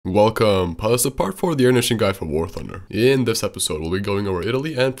Welcome, this is part 4 of the Air Nation Guide for War Thunder. In this episode, we'll be going over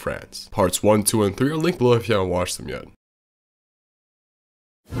Italy and France. Parts 1, 2, and 3 are linked below if you haven't watched them yet.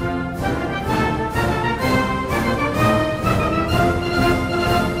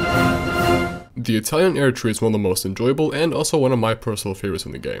 The Italian air tree is one of the most enjoyable and also one of my personal favorites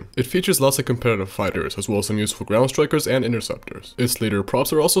in the game. It features lots of competitive fighters as well as some useful ground strikers and interceptors. Its leader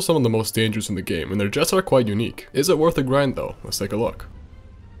props are also some of the most dangerous in the game and their jets are quite unique. Is it worth the grind though? Let's take a look.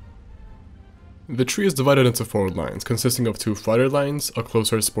 The tree is divided into 4 lines, consisting of 2 fighter lines, a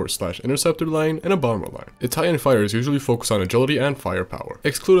close air support/interceptor line, and a bomber line. Italian fighters usually focus on agility and firepower.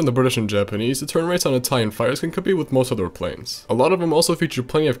 Excluding the British and Japanese, the turn rates on Italian fighters can compete with most other planes. A lot of them also feature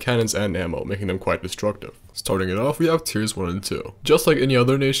plenty of cannons and ammo, making them quite destructive. Starting it off, we have Tiers 1 and 2. Just like any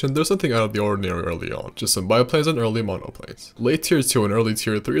other nation, there's nothing out of the ordinary early on, just some biplanes and early monoplanes. Late Tier 2 and early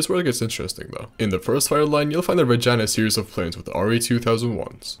Tier 3 is where it gets interesting though. In the first fighter line, you'll find the Reggiana series of planes with the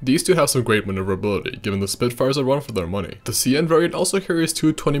RE-2001s. These two have some great maneuverability, given the Spitfires are run for their money. The CN variant also carries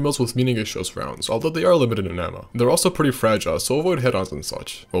 2 20mm with meaningless rounds, although they are limited in ammo. They're also pretty fragile, so avoid head-ons and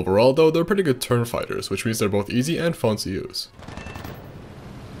such. Overall though, they're pretty good turn fighters, which means they're both easy and fun to use.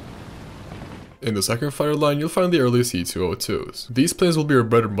 In the second fighter line, you'll find the early C-202s. These planes will be your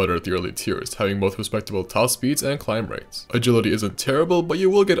bread and butter at the early tiers, having both respectable top speeds and climb rates. Agility isn't terrible, but you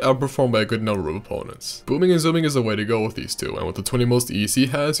will get outperformed by a good number of opponents. Booming and zooming is the way to go with these two, and with the 20 most the EC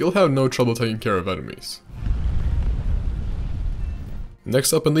has, you'll have no trouble taking care of enemies.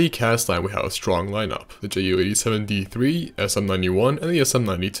 Next up in the cast line, we have a strong lineup, the Ju-87D3, SM-91, and the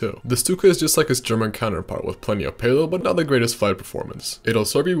SM-92. The Stuka is just like its German counterpart with plenty of payload, but not the greatest flight performance. It'll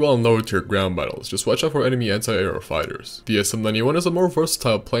serve you well in lower tier ground battles, just watch out for enemy anti-air fighters. The SM-91 is a more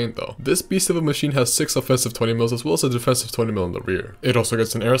versatile plane though. This beast of a machine has 6 offensive 20mm as well as a defensive 20mm in the rear. It also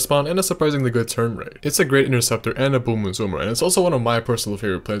gets an air spawn and a surprisingly good turn rate. It's a great interceptor and a boom and zoomer, and it's also one of my personal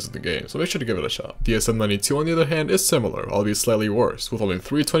favorite planes in the game, so make sure to give it a shot. The SM-92 on the other hand is similar, albeit slightly worse, with only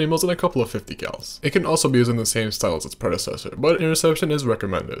 3 20mm and a couple of 50 cals. It can also be used in the same style as its predecessor, but interception is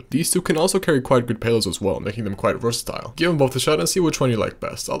recommended. These two can also carry quite good payloads as well, making them quite versatile. Give them both a shot and see which one you like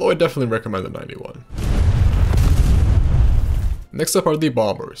best, although I definitely recommend the 91. Next up are the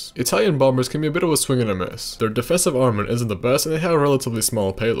bombers. Italian bombers can be a bit of a swing and a miss. Their defensive armament isn't the best and they have relatively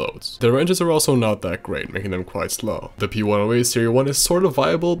small payloads. Their engines are also not that great, making them quite slow. The P108 Series 1 is sort of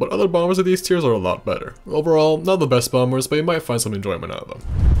viable, but other bombers of these tiers are a lot better. Overall, not the best bombers, but you might find some enjoyment out of them.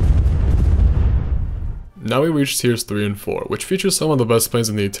 Now we reach tiers 3 and 4, which features some of the best planes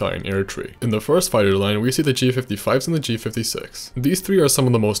in the Italian air tree. In the first fighter line, we see the G55s and the G56. These 3 are some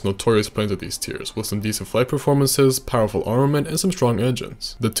of the most notorious planes of these tiers, with some decent flight performances, powerful armament, and some strong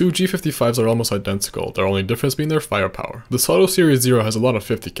engines. The 2 G55s are almost identical, their only difference being their firepower. The Sato Series 0 has a lot of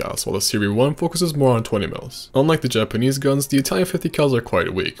 50 cals, while the Series 1 focuses more on 20mm. Unlike the Japanese guns, the Italian 50 cals are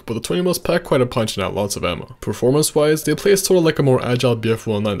quite weak, but the 20mm pack quite a punch and out lots of ammo. Performance-wise, they play sort of like a more agile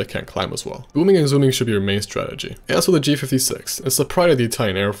BF-109 that can't climb as well. Booming and zooming should be your main strategy. As for the G56, it's the pride of the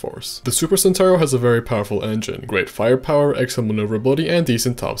Italian Air Force. The Super Centauro has a very powerful engine, great firepower, excellent maneuverability, and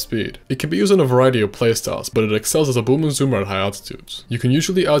decent top speed. It can be used in a variety of playstyles, but it excels as a boom and zoomer at high altitudes. You can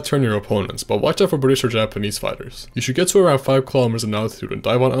usually outturn your opponents, but watch out for British or Japanese fighters. You should get to around 5 kilometers in altitude and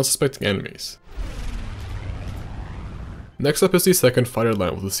dive on unsuspecting enemies. Next up is the second fighter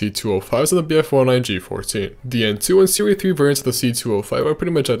line with the C-205s and the BF-109 G14. The N2 and Series 3 variants of the C-205 are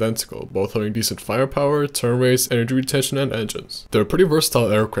pretty much identical, both having decent firepower, turn rates, energy retention, and engines. They're a pretty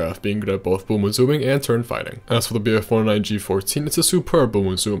versatile aircraft, being good at both boom and zooming and turn fighting. As for the BF-109 G14, it's a superb boom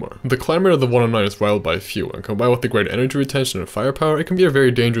and zoomer. The climb rate of the 109 is rivaled by few, and combined with the great energy retention and firepower, it can be a very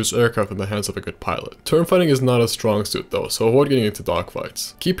dangerous aircraft in the hands of a good pilot. Turn fighting is not a strong suit though, so avoid getting into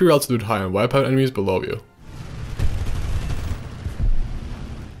dogfights. Keep your altitude high and wipe out enemies below you.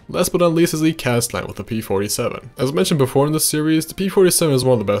 Last but not least is the cast line with the P-47. As mentioned before in this series, the P-47 is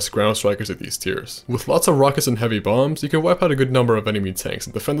one of the best ground strikers at these tiers. With lots of rockets and heavy bombs, you can wipe out a good number of enemy tanks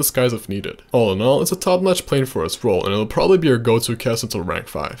and defend the skies if needed. All in all, it's a top-notch plane for its role, and it'll probably be your go-to cast until rank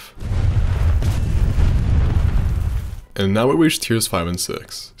 5. And now we reach tiers 5 and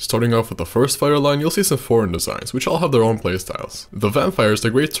 6. Starting off with the first fighter line, you'll see some foreign designs, which all have their own playstyles. The Vampire is a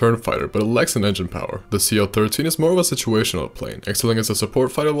great turn fighter, but it lacks in engine power. The CL-13 is more of a situational plane, excelling as a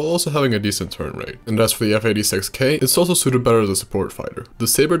support fighter while also having a decent turn rate. And as for the F-86K, it's also suited better as a support fighter. The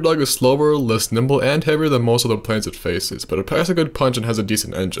Sabre Dog is slower, less nimble, and heavier than most of the planes it faces, but it packs a good punch and has a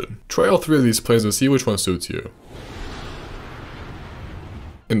decent engine. Try all 3 of these planes and see which one suits you.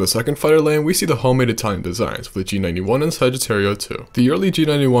 In the second fighter lane, we see the homemade Italian designs with the G91 and Sagittario II. The early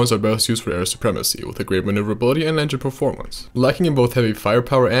G91s are best used for air supremacy with a great maneuverability and engine performance. Lacking in both heavy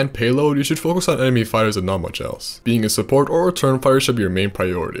firepower and payload, you should focus on enemy fighters and not much else. Being a support or return fighter should be your main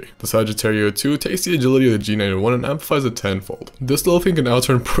priority. The Sagittario II takes the agility of the G91 and amplifies it tenfold. This little thing can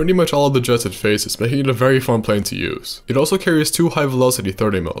outturn pretty much all of the jets it faces, making it a very fun plane to use. It also carries 2 high velocity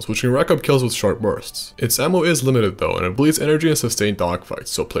 30mm, which can rack up kills with short bursts. Its ammo is limited though, and it bleeds energy in sustained dogfights,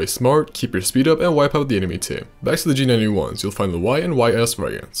 so play smart, keep your speed up, and wipe out the enemy team. Back to the G91s, you'll find the Y and YS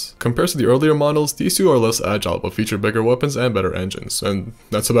variants. Compared to the earlier models, these two are less agile but feature bigger weapons and better engines, and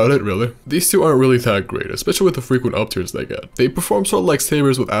that's about it really. These two aren't really that great, especially with the frequent up tiers they get. They perform sort of like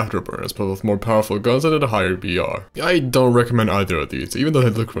sabers with afterburners, but with more powerful guns and at a higher BR. I don't recommend either of these, even though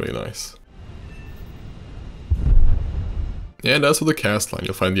they look really nice. And as for the cast line,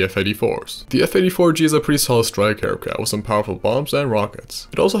 you'll find the F-84s. The F-84G is a pretty solid strike aircraft with some powerful bombs and rockets.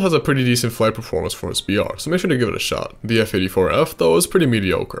 It also has a pretty decent flight performance for its BR, so make sure to give it a shot. The F-84F, though, is pretty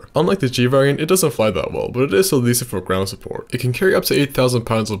mediocre. Unlike the G variant, it doesn't fly that well, but it is still decent for ground support. It can carry up to 8,000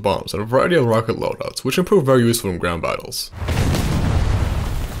 pounds of bombs and a variety of rocket loadouts, which can prove very useful in ground battles.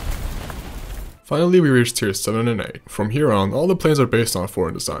 Finally, we reach Tiers 7 and 8. From here on, all the planes are based on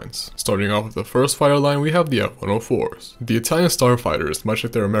foreign designs. Starting off with the first fighter line, we have the F-104s. The Italian starfighters, much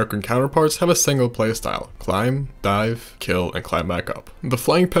like their American counterparts, have a single playstyle: climb, dive, kill, and climb back up. The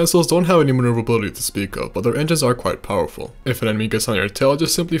flying pencils don't have any maneuverability to speak of, but their engines are quite powerful. If an enemy gets on your tail,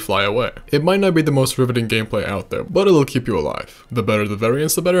 just simply fly away. It might not be the most riveting gameplay out there, but it'll keep you alive. The better the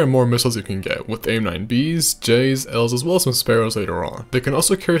variants, the better and more missiles you can get, with AIM-9Bs, Js, Ls, as well as some Sparrows later on. They can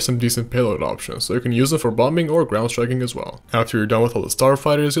also carry some decent payload options, so you can use them for bombing or ground striking as well. After you're done with all the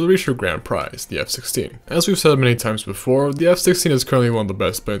starfighters, you'll reach your grand prize, the F-16. As we've said many times before, the F-16 is currently one of the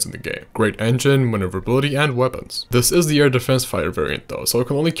best planes in the game. Great engine, maneuverability, and weapons. This is the air defense fighter variant though, so it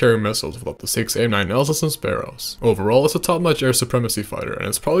can only carry missiles with up to 6 AIM-9Ls and some Sparrows. Overall, it's a top-notch air supremacy fighter, and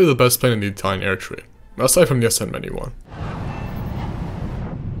it's probably the best plane in the Italian air tree, aside from the SM-91.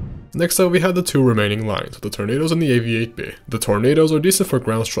 Next up, we have the two remaining lines, with the Tornadoes and the AV-8B. The Tornadoes are decent for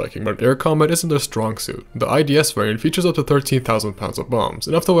ground striking, but air combat isn't their strong suit. The IDS variant features up to 13,000 pounds of bombs,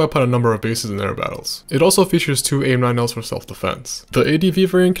 enough to wipe out a number of bases in air battles. It also features 2 AIM-9Ls for self-defense. The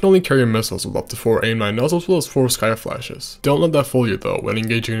ADV variant can only carry missiles with up to 4 AIM-9Ls as well as 4 Sky Flashes. Don't let that fool you though, when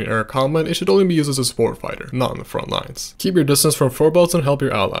engaging in air combat, it should only be used as a support fighter, not in the front lines. Keep your distance from 4 belts and help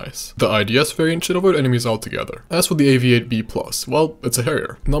your allies. The IDS variant should avoid enemies altogether. As for the AV-8B+, well, it's a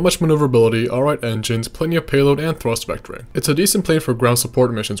Harrier. Not much maneuverability, alright engines, plenty of payload, and thrust vectoring. It's a decent plane for ground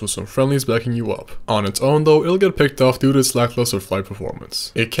support missions with some friendlies backing you up. On its own though, it'll get picked off due to its lackluster flight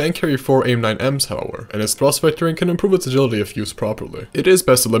performance. It can carry 4 AIM-9Ms however, and its thrust vectoring can improve its agility if used properly. It is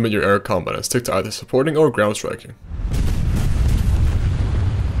best to limit your air combat and stick to either supporting or ground striking.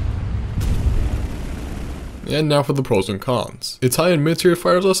 And now for the pros and cons. Italian mid-tier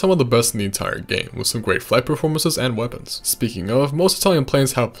fighters are some of the best in the entire game, with some great flight performances and weapons. Speaking of, most Italian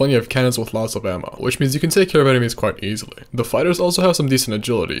planes have plenty of cannons with lots of ammo, which means you can take care of enemies quite easily. The fighters also have some decent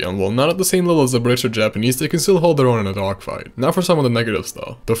agility, and while not at the same level as the British or Japanese, they can still hold their own in a dogfight. Now for some of the negatives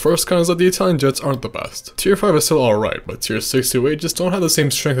though. The first con is that the Italian jets aren't the best. Tier 5 is still alright, but Tier 6 to 8 just don't have the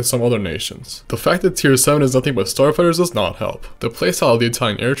same strength as some other nations. The fact that Tier 7 is nothing but starfighters does not help. The playstyle of the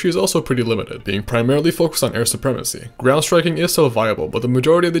Italian air tree is also pretty limited, being primarily focused on air supremacy. Ground striking is still viable, but the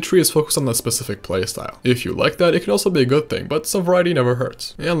majority of the tree is focused on that specific playstyle. If you like that, it can also be a good thing, but some variety never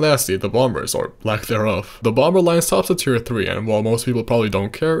hurts. And lastly, the bombers, or lack thereof. The bomber line stops at Tier 3, and while most people probably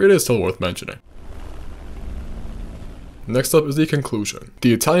don't care, it is still worth mentioning. Next up is the conclusion.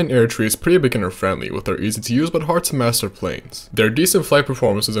 The Italian air tree is pretty beginner friendly with their easy to use but hard to master planes. Their decent flight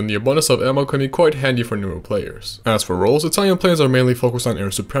performances and the abundance of ammo can be quite handy for newer players. As for roles, Italian planes are mainly focused on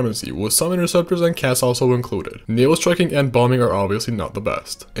air supremacy, with some interceptors and CAS also included. Naval striking and bombing are obviously not the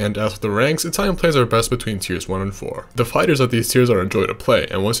best. And as for the ranks, Italian planes are best between Tiers 1 and 4. The fighters at these tiers are a joy to play,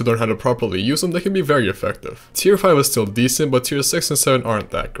 and once you learn how to properly use them, they can be very effective. Tier 5 is still decent, but Tier 6 and 7 aren't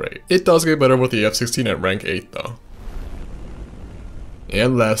that great. It does get better with the F-16 at rank 8 though.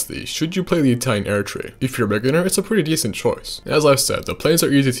 And lastly, should you play the Italian air tree? If you're a beginner, it's a pretty decent choice. As I've said, the planes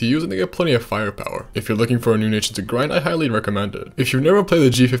are easy to use and they get plenty of firepower. If you're looking for a new nation to grind, I highly recommend it. If you've never played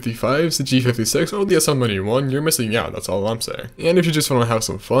the G55s, the G56, or the SM-91, you're missing out, that's all I'm saying. And if you just want to have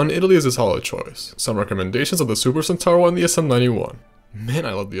some fun, Italy is a solid choice. Some recommendations of the Super Centauro and the SM-91. Man,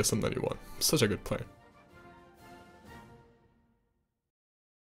 I love the SM-91. Such a good plane.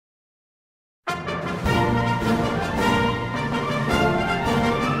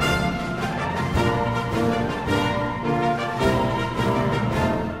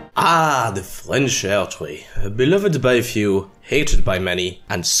 Ah, the French air tree, beloved by few, hated by many,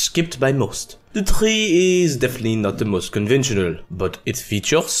 and skipped by most. The tree is definitely not the most conventional, but it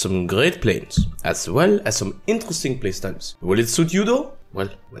features some great planes, as well as some interesting playstyles. Will it suit you though? Well,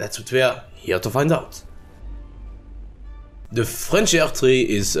 that's what we are here to find out. The French air tree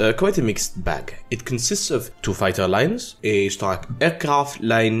is quite a mixed bag. It consists of 2 fighter lines, a strike aircraft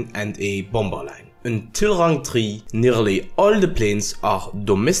line, and a bomber line. Until rank 3, nearly all the planes are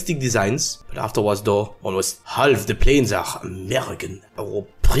domestic designs, but afterwards though, almost half the planes are American or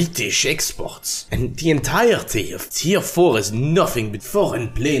British exports. And the entirety of Tier 4 is nothing but foreign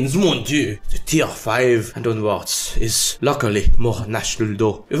planes, mon dieu. The Tier 5 and onwards is luckily more national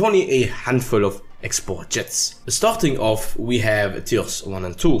though, with only a handful of export jets. Starting off, we have Tiers 1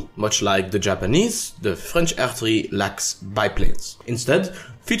 and 2. Much like the Japanese, the French air tree lacks biplanes, instead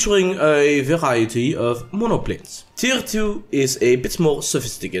featuring a variety of monoplanes. Tier 2 is a bit more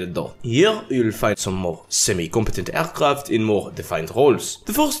sophisticated though. Here you'll find some more semi-competent aircraft in more defined roles.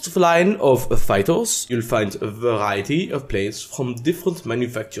 The first line of fighters, you'll find a variety of planes from different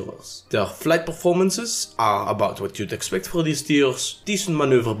manufacturers. Their flight performances are about what you'd expect for these tiers, decent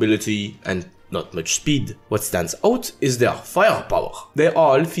maneuverability and not much speed. What stands out is their firepower. They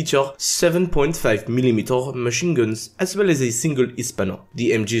all feature 7.5mm machine guns as well as a single Hispano.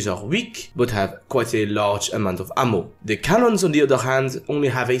 The MGs are weak but have quite a large amount of ammo. The cannons on the other hand only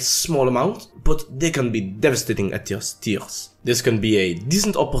have a small amount, but they can be devastating at their tiers. This can be a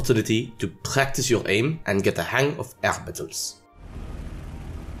decent opportunity to practice your aim and get a hang of air battles.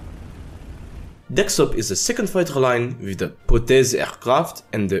 Next up is the second fighter line with the Potez aircraft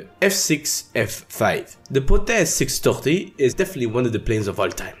and the F6-F5. The Potez 630 is definitely one of the planes of all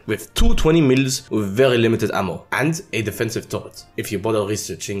time, with 220 mils with very limited ammo and a defensive turret. If you bother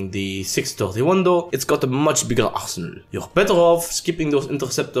researching the 631 though, it's got a much bigger arsenal. You're better off skipping those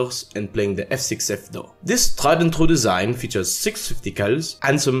interceptors and playing the F6F though. This tried and true design features 650 cals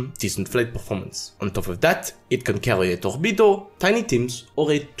and some decent flight performance. On top of that, it can carry a torpedo, tiny tims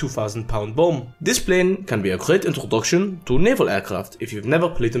or a 2,000 pound bomb. This plane can be a great introduction to naval aircraft if you've never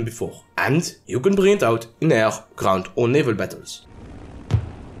played them before, and you can bring it out in air, ground or naval battles.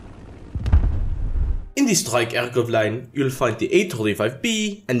 In the strike aircraft line, you'll find the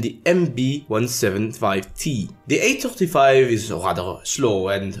A35B and the MB175T. The A35 is rather slow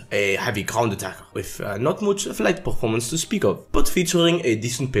and a heavy ground attacker, with not much flight performance to speak of, but featuring a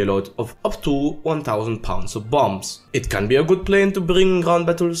decent payload of up to 1,000 pounds of bombs. It can be a good plane to bring in ground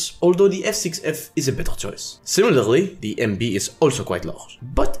battles, although the F6F is a better choice. Similarly, the MB is also quite large,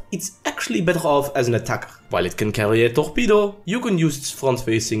 but it's actually better off as an attacker. While it can carry a torpedo, you can use its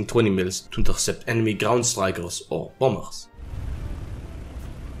front-facing 20 mils to intercept enemy ground strikers or bombers.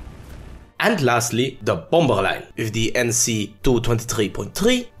 And lastly, the bomber line, with the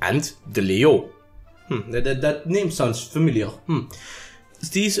NC-223.3 and the Leo. That name sounds familiar.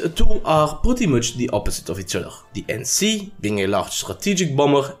 These two are pretty much the opposite of each other. The NC being a large strategic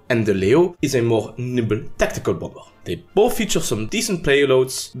bomber and the Leo is a more nimble tactical bomber. They both feature some decent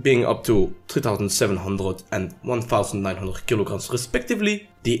payloads, being up to 3,700 and 1,900 kilograms respectively.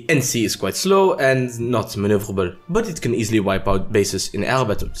 The NC is quite slow and not maneuverable, but it can easily wipe out bases in air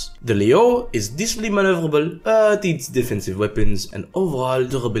battles. The Leo is decently maneuverable, but its defensive weapons and overall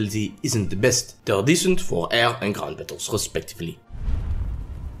durability isn't the best. They're decent for air and ground battles respectively.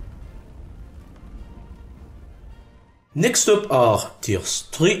 Next up are Tiers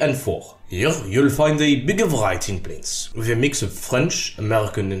 3 and 4. Here you'll find a bigger variety in planes, with a mix of French,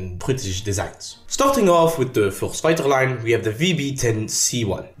 American and British designs. Starting off with the first fighter line, we have the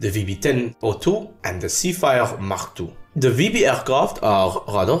VB-10C1, the VB-10-02 and the Seafire Mark II. The VB aircraft are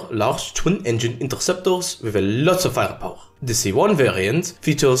rather large twin-engine interceptors with a lot of firepower. The C1 variant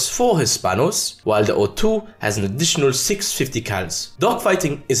features 4 Hispanos, while the O2 has an additional 650 cals.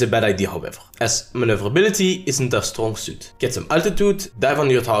 Dogfighting is a bad idea however, as maneuverability isn't their strong suit. Get some altitude, dive on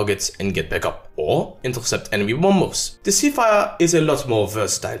your targets and get back up, or intercept enemy bombers. The Seafire is a lot more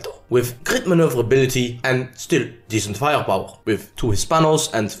versatile though, with great maneuverability and still decent firepower. With 2 Hispanos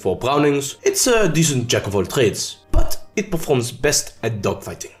and 4 Brownings, it's a decent jack of all trades, but it performs best at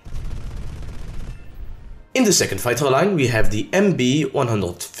dogfighting. In the second fighter line, we have the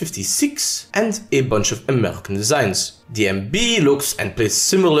MB-156 and a bunch of American designs. The MB looks and plays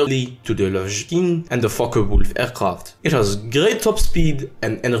similarly to the Lojkin and the Focke-Wulf aircraft. It has great top speed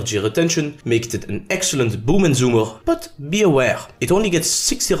and energy retention, making it an excellent boom and zoomer, but be aware, it only gets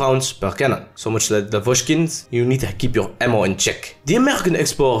 60 rounds per cannon. So much like the Voshkins, you need to keep your ammo in check. The American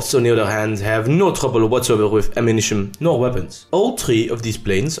exports, on the other hand, have no trouble whatsoever with ammunition nor weapons. All three of these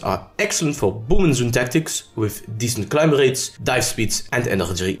planes are excellent for boom and zoom tactics with decent climb rates, dive speeds and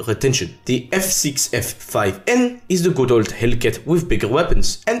energy retention. The F6F5N is the good old Hellcat with bigger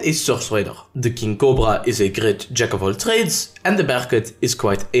weapons and a Source Raider. The King Cobra is a great jack of all trades and the Bearcat is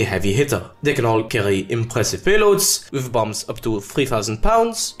quite a heavy hitter. They can all carry impressive payloads with bombs up to 3,000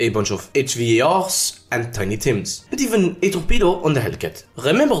 pounds, a bunch of HVARs and tiny Tims, and even a torpedo on the Hellcat.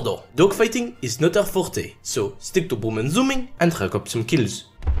 Remember though, dogfighting is not our forte, so stick to boom and zooming and rack up some kills.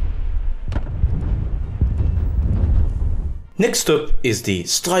 Next up is the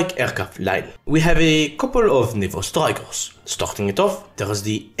strike aircraft line. We have a couple of Nevo strikers. Starting it off, there is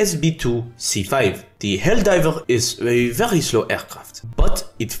the SB-2C5. The Helldiver is a very slow aircraft,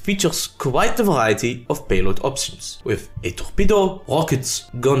 but it features quite a variety of payload options, with a torpedo, rockets,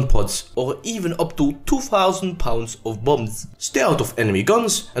 gun pods, or even up to 2,000 pounds of bombs. Stay out of enemy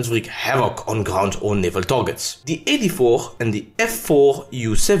guns and wreak havoc on ground or naval targets. The 84 and the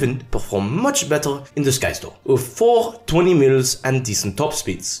F4U7 perform much better in the skies though, with 4 20 mils and decent top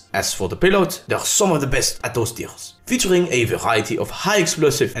speeds. As for the payload, they are some of the best at those tiers, featuring a variety of high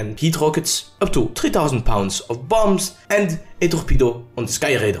explosive and heat rockets, up to 3,000 pounds of bombs, and a torpedo on the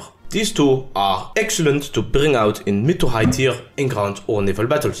Sky Raider. These two are excellent to bring out in mid to high tier in ground or naval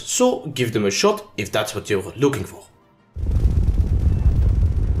battles, so give them a shot if that's what you're looking for.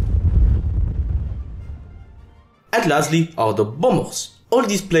 And lastly are the bombers. All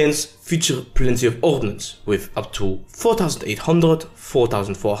these planes feature plenty of ordnance, with up to 4,800,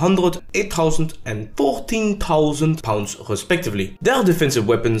 4,400, 8,000 and 14,000 pounds respectively. Their defensive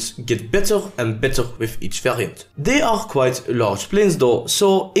weapons get better and better with each variant. They are quite large planes though,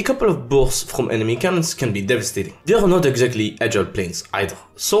 so a couple of bursts from enemy cannons can be devastating. They are not exactly agile planes either,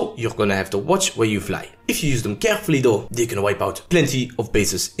 so you're gonna have to watch where you fly. If you use them carefully though, they can wipe out plenty of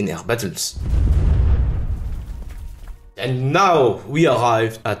bases in air battles. And now we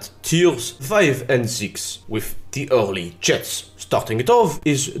arrived at tiers 5 and 6 with the early jets. Starting it off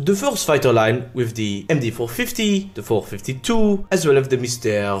is the first fighter line with the MD-450, the 452, as well as the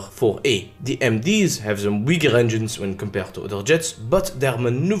Mystère 4A. The MDs have some weaker engines when compared to other jets, but their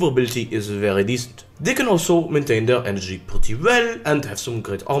maneuverability is very decent. They can also maintain their energy pretty well and have some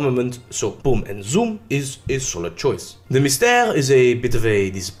great armament, so boom and zoom is a solid choice. The Mystère is a bit of a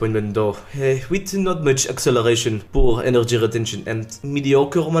disappointment though, with not much acceleration, poor energy retention and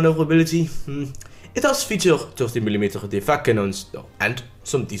mediocre maneuverability. It does feature 30mm defag cannons though, and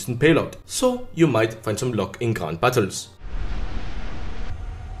some decent payload, so you might find some luck in ground battles.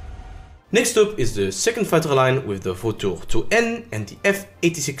 Next up is the second fighter line with the Vautour 2N and the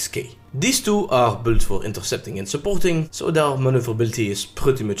F-86K. These two are built for intercepting and supporting, so their maneuverability is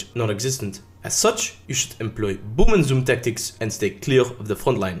pretty much non-existent. As such, you should employ boom and zoom tactics and stay clear of the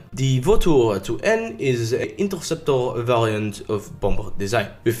front line. The Vautour 2N is an interceptor variant of bomber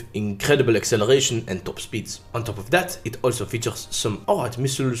design, with incredible acceleration and top speeds. On top of that, it also features some alright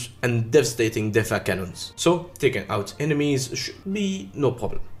missiles and devastating defag cannons, so taking out enemies should be no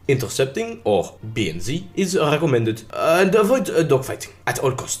problem. Intercepting, or BNZ, is recommended, and avoid dogfighting at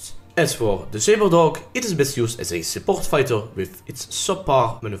all costs. As for the Saber Dog, it is best used as a support fighter with its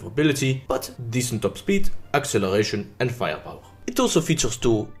subpar maneuverability, but decent top speed, acceleration and firepower. It also features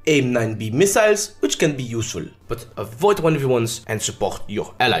two AIM-9B missiles, which can be useful, but avoid 1v1s and support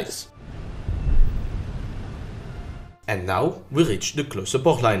your allies. And now we reach the close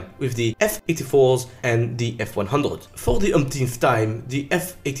support line with the F-84s and the F-100. For the umpteenth time, the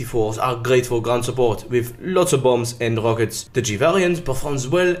F-84s are great for ground support with lots of bombs and rockets. The G variant performs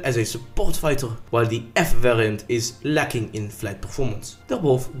well as a support fighter, while the F variant is lacking in flight performance. They're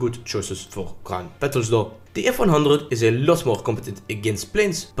both good choices for ground battles though. The F-100 is a lot more competent against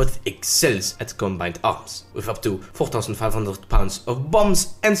planes, but excels at combined arms. With up to 4,500 pounds of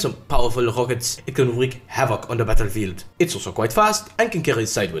bombs and some powerful rockets, it can wreak havoc on the battlefield. It's also quite fast and can carry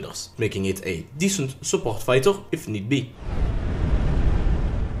sidewinders, making it a decent support fighter if need be.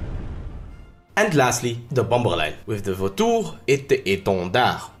 And lastly, the bomber line, with the Vautour et the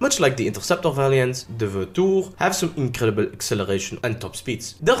Étendard. Much like the Interceptor variant, the Vautour have some incredible acceleration and top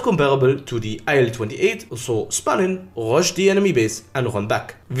speeds. They're comparable to the IL-28, so span in, rush the enemy base and run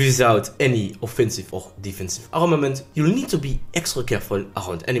back. Without any offensive or defensive armament, you'll need to be extra careful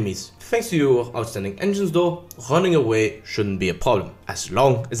around enemies. Thanks to your outstanding engines though, running away shouldn't be a problem, as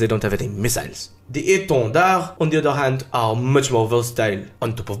long as they don't have any missiles. The étendards, on the other hand, are much more versatile.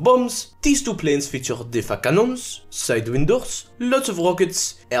 On top of bombs, these two planes feature defense cannons, side windows, lots of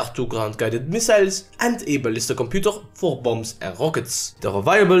rockets, air-to ground-guided missiles, and a ballistic computer for bombs and rockets. They're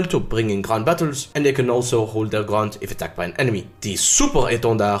viable to bring in ground battles, and they can also hold their ground if attacked by an enemy. The Super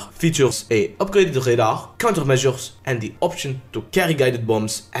Étendard features a upgraded radar, countermeasures, and the option to carry guided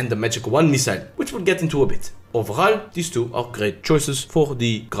bombs and the Magic 1 missile, which we'll get into a bit. Overall, these two are great choices for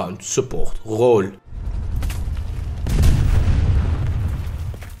the ground support role.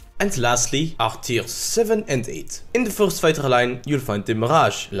 And lastly are Tiers 7 and 8. In the first fighter line, you'll find the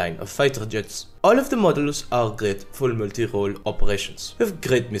Mirage line of fighter jets. All of the models are great for multi-role operations, with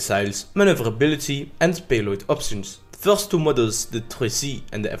great missiles, maneuverability, and payload options. The first two models, the Tiers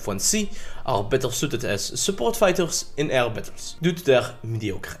and the F1C, are better suited as support fighters in air battles, due to their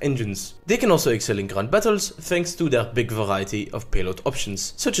mediocre engines. They can also excel in ground battles thanks to their big variety of payload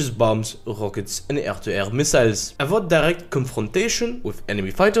options, such as bombs, rockets, and air-to-air missiles. Avoid direct confrontation with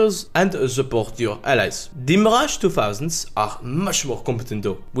enemy fighters and support your allies. The Mirage 2000s are much more competent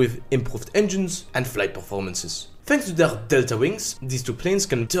though, with improved engines and flight performances. Thanks to their delta wings, these two planes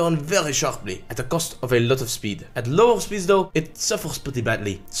can turn very sharply at the cost of a lot of speed. At lower speeds though, it suffers pretty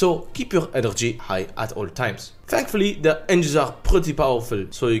badly, so keep your energy high at all times. Thankfully, their engines are pretty powerful,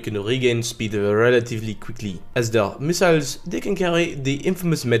 so you can regain speed relatively quickly. As their missiles, they can carry the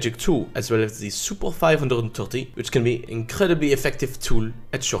infamous Magic 2, as well as the Super 530, which can be an incredibly effective tool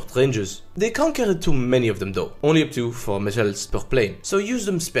at short ranges. They can't carry too many of them though, only up to 4 missiles per plane, so use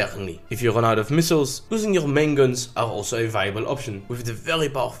them sparingly. If you run out of missiles, using your main guns are also a viable option, with the very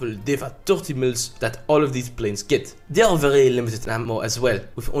powerful DEVA 30 mils that all of these planes get. They are very limited in ammo as well,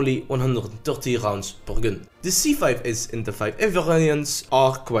 with only 130 rounds per gun. The C5S and the 5F variants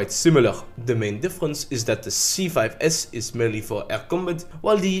are quite similar. The main difference is that the C5S is merely for air combat,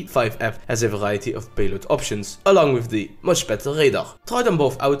 while the 5F has a variety of payload options, along with the much better radar. Try them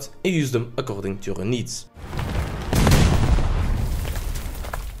both out and use them according to your needs.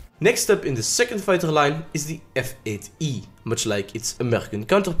 Next up in the second fighter line is the F-8E. Much like its American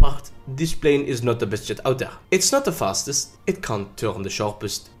counterpart, this plane is not the best jet out there. It's not the fastest, it can't turn the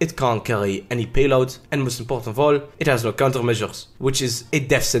sharpest, it can't carry any payload, and most important of all, it has no countermeasures, which is a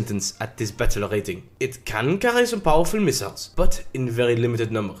death sentence at this battle rating. It can carry some powerful missiles, but in very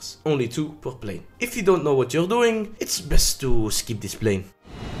limited numbers, only 2 per plane. If you don't know what you're doing, it's best to skip this plane.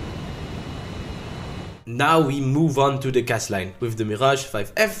 Now we move on to the cast line with the Mirage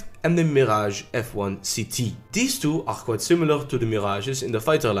 5F and the Mirage F1CT. These two are quite similar to the Mirages in the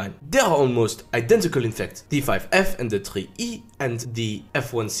fighter line. They are almost identical in fact, the 5F and the 3E and the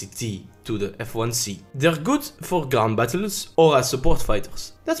F1CT to the F1C. They're good for ground battles or as support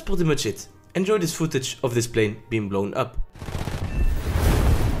fighters. That's pretty much it. Enjoy this footage of this plane being blown up.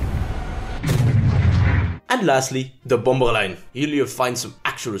 And lastly, the bomber line. Here you'll find some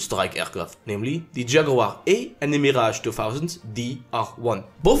actual strike aircraft, namely the Jaguar A and the Mirage 2000 DR1.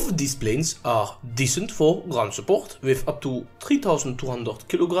 Both of these planes are decent for ground support, with up to 3,200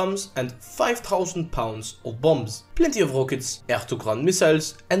 kilograms and 5,000 pounds of bombs, plenty of rockets, air-to-ground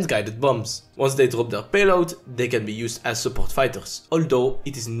missiles, and guided bombs. Once they drop their payload, they can be used as support fighters, although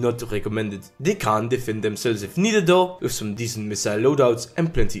it is not recommended. They can defend themselves if needed though, with some decent missile loadouts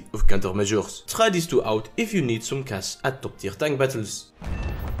and plenty of countermeasures. Try these two out if you need some cash at top tier tank battles.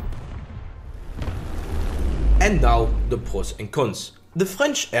 And now, the pros and cons. The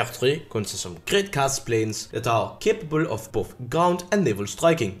French air tree consists of great cast planes that are capable of both ground and naval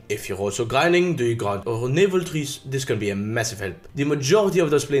striking. If you're also grinding the ground or naval trees, this can be a massive help. The majority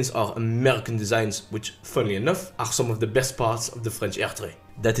of those planes are American designs, which, funnily enough, are some of the best parts of the French air tree.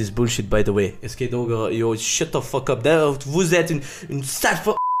 That is bullshit by the way. SK yo, shut the fuck up there, vous êtes une sale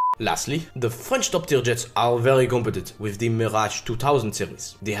fuck. Lastly, the French top tier jets are very competent with the Mirage 2000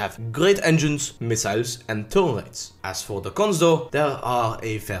 series. They have great engines, missiles and turn rates. As for the cons though, there are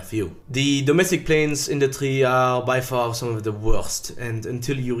a fair few. The domestic planes in the tree are by far some of the worst, and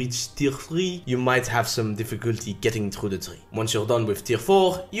until you reach tier 3, you might have some difficulty getting through the tree. Once you're done with tier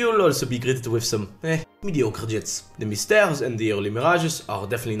 4, you'll also be greeted with some mediocre jets. The Mystères and the early Mirages are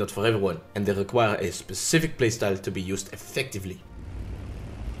definitely not for everyone, and they require a specific playstyle to be used effectively.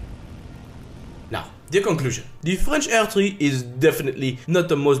 Now, the conclusion. The French air tree is definitely not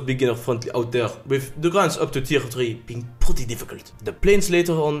the most beginner friendly out there, with the grounds up to tier 3 being pretty difficult. The planes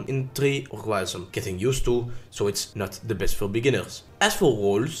later on in 3 require some getting used to, so it's not the best for beginners. As for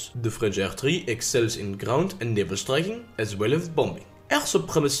roles, the French air tree excels in ground and naval striking, as well as bombing. Air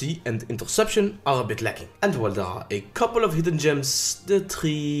supremacy and interception are a bit lacking, and while there are a couple of hidden gems, the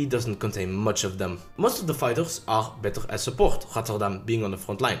tree doesn't contain much of them. Most of the fighters are better as support rather than being on the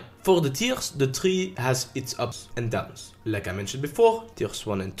front line. For the tiers, the tree has its ups and downs. Like I mentioned before, tiers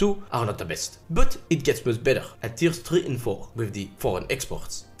 1 and 2 are not the best, but it gets much better at tiers 3 and 4 with the foreign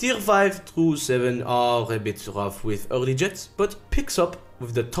exports. Tier 5 through 7 are a bit rough with early jets, but picks up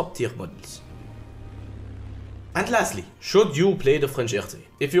with the top tier models. And lastly, should you play the French Air tree?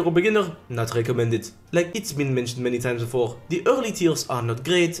 If you're a beginner, not recommended. Like it's been mentioned many times before, the early tiers are not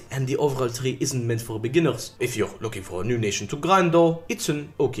great and the overall tree isn't meant for beginners. If you're looking for a new nation to grind though, it's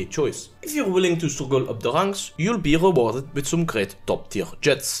an okay choice. If you're willing to struggle up the ranks, you'll be rewarded with some great top tier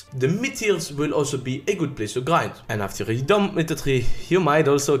jets. The mid tiers will also be a good place to grind. And after you're done with the tree, you might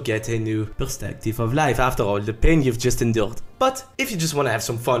also get a new perspective of life after all the pain you've just endured. But if you just want to have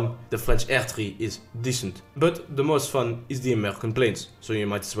some fun, the French Air tree is decent. But the most fun is the American planes, so you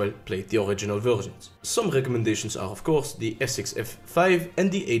might as well play the original versions. Some recommendations are of course the F6, F5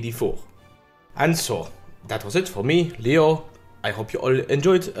 and the AD4. And so, that was it for me, Leo. I hope you all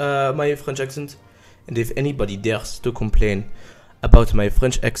enjoyed my French accent. And if anybody dares to complain about my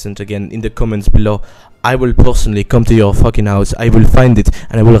French accent again in the comments below, I will personally come to your fucking house, I will find it,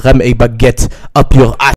 and I will ram a baguette up your ass.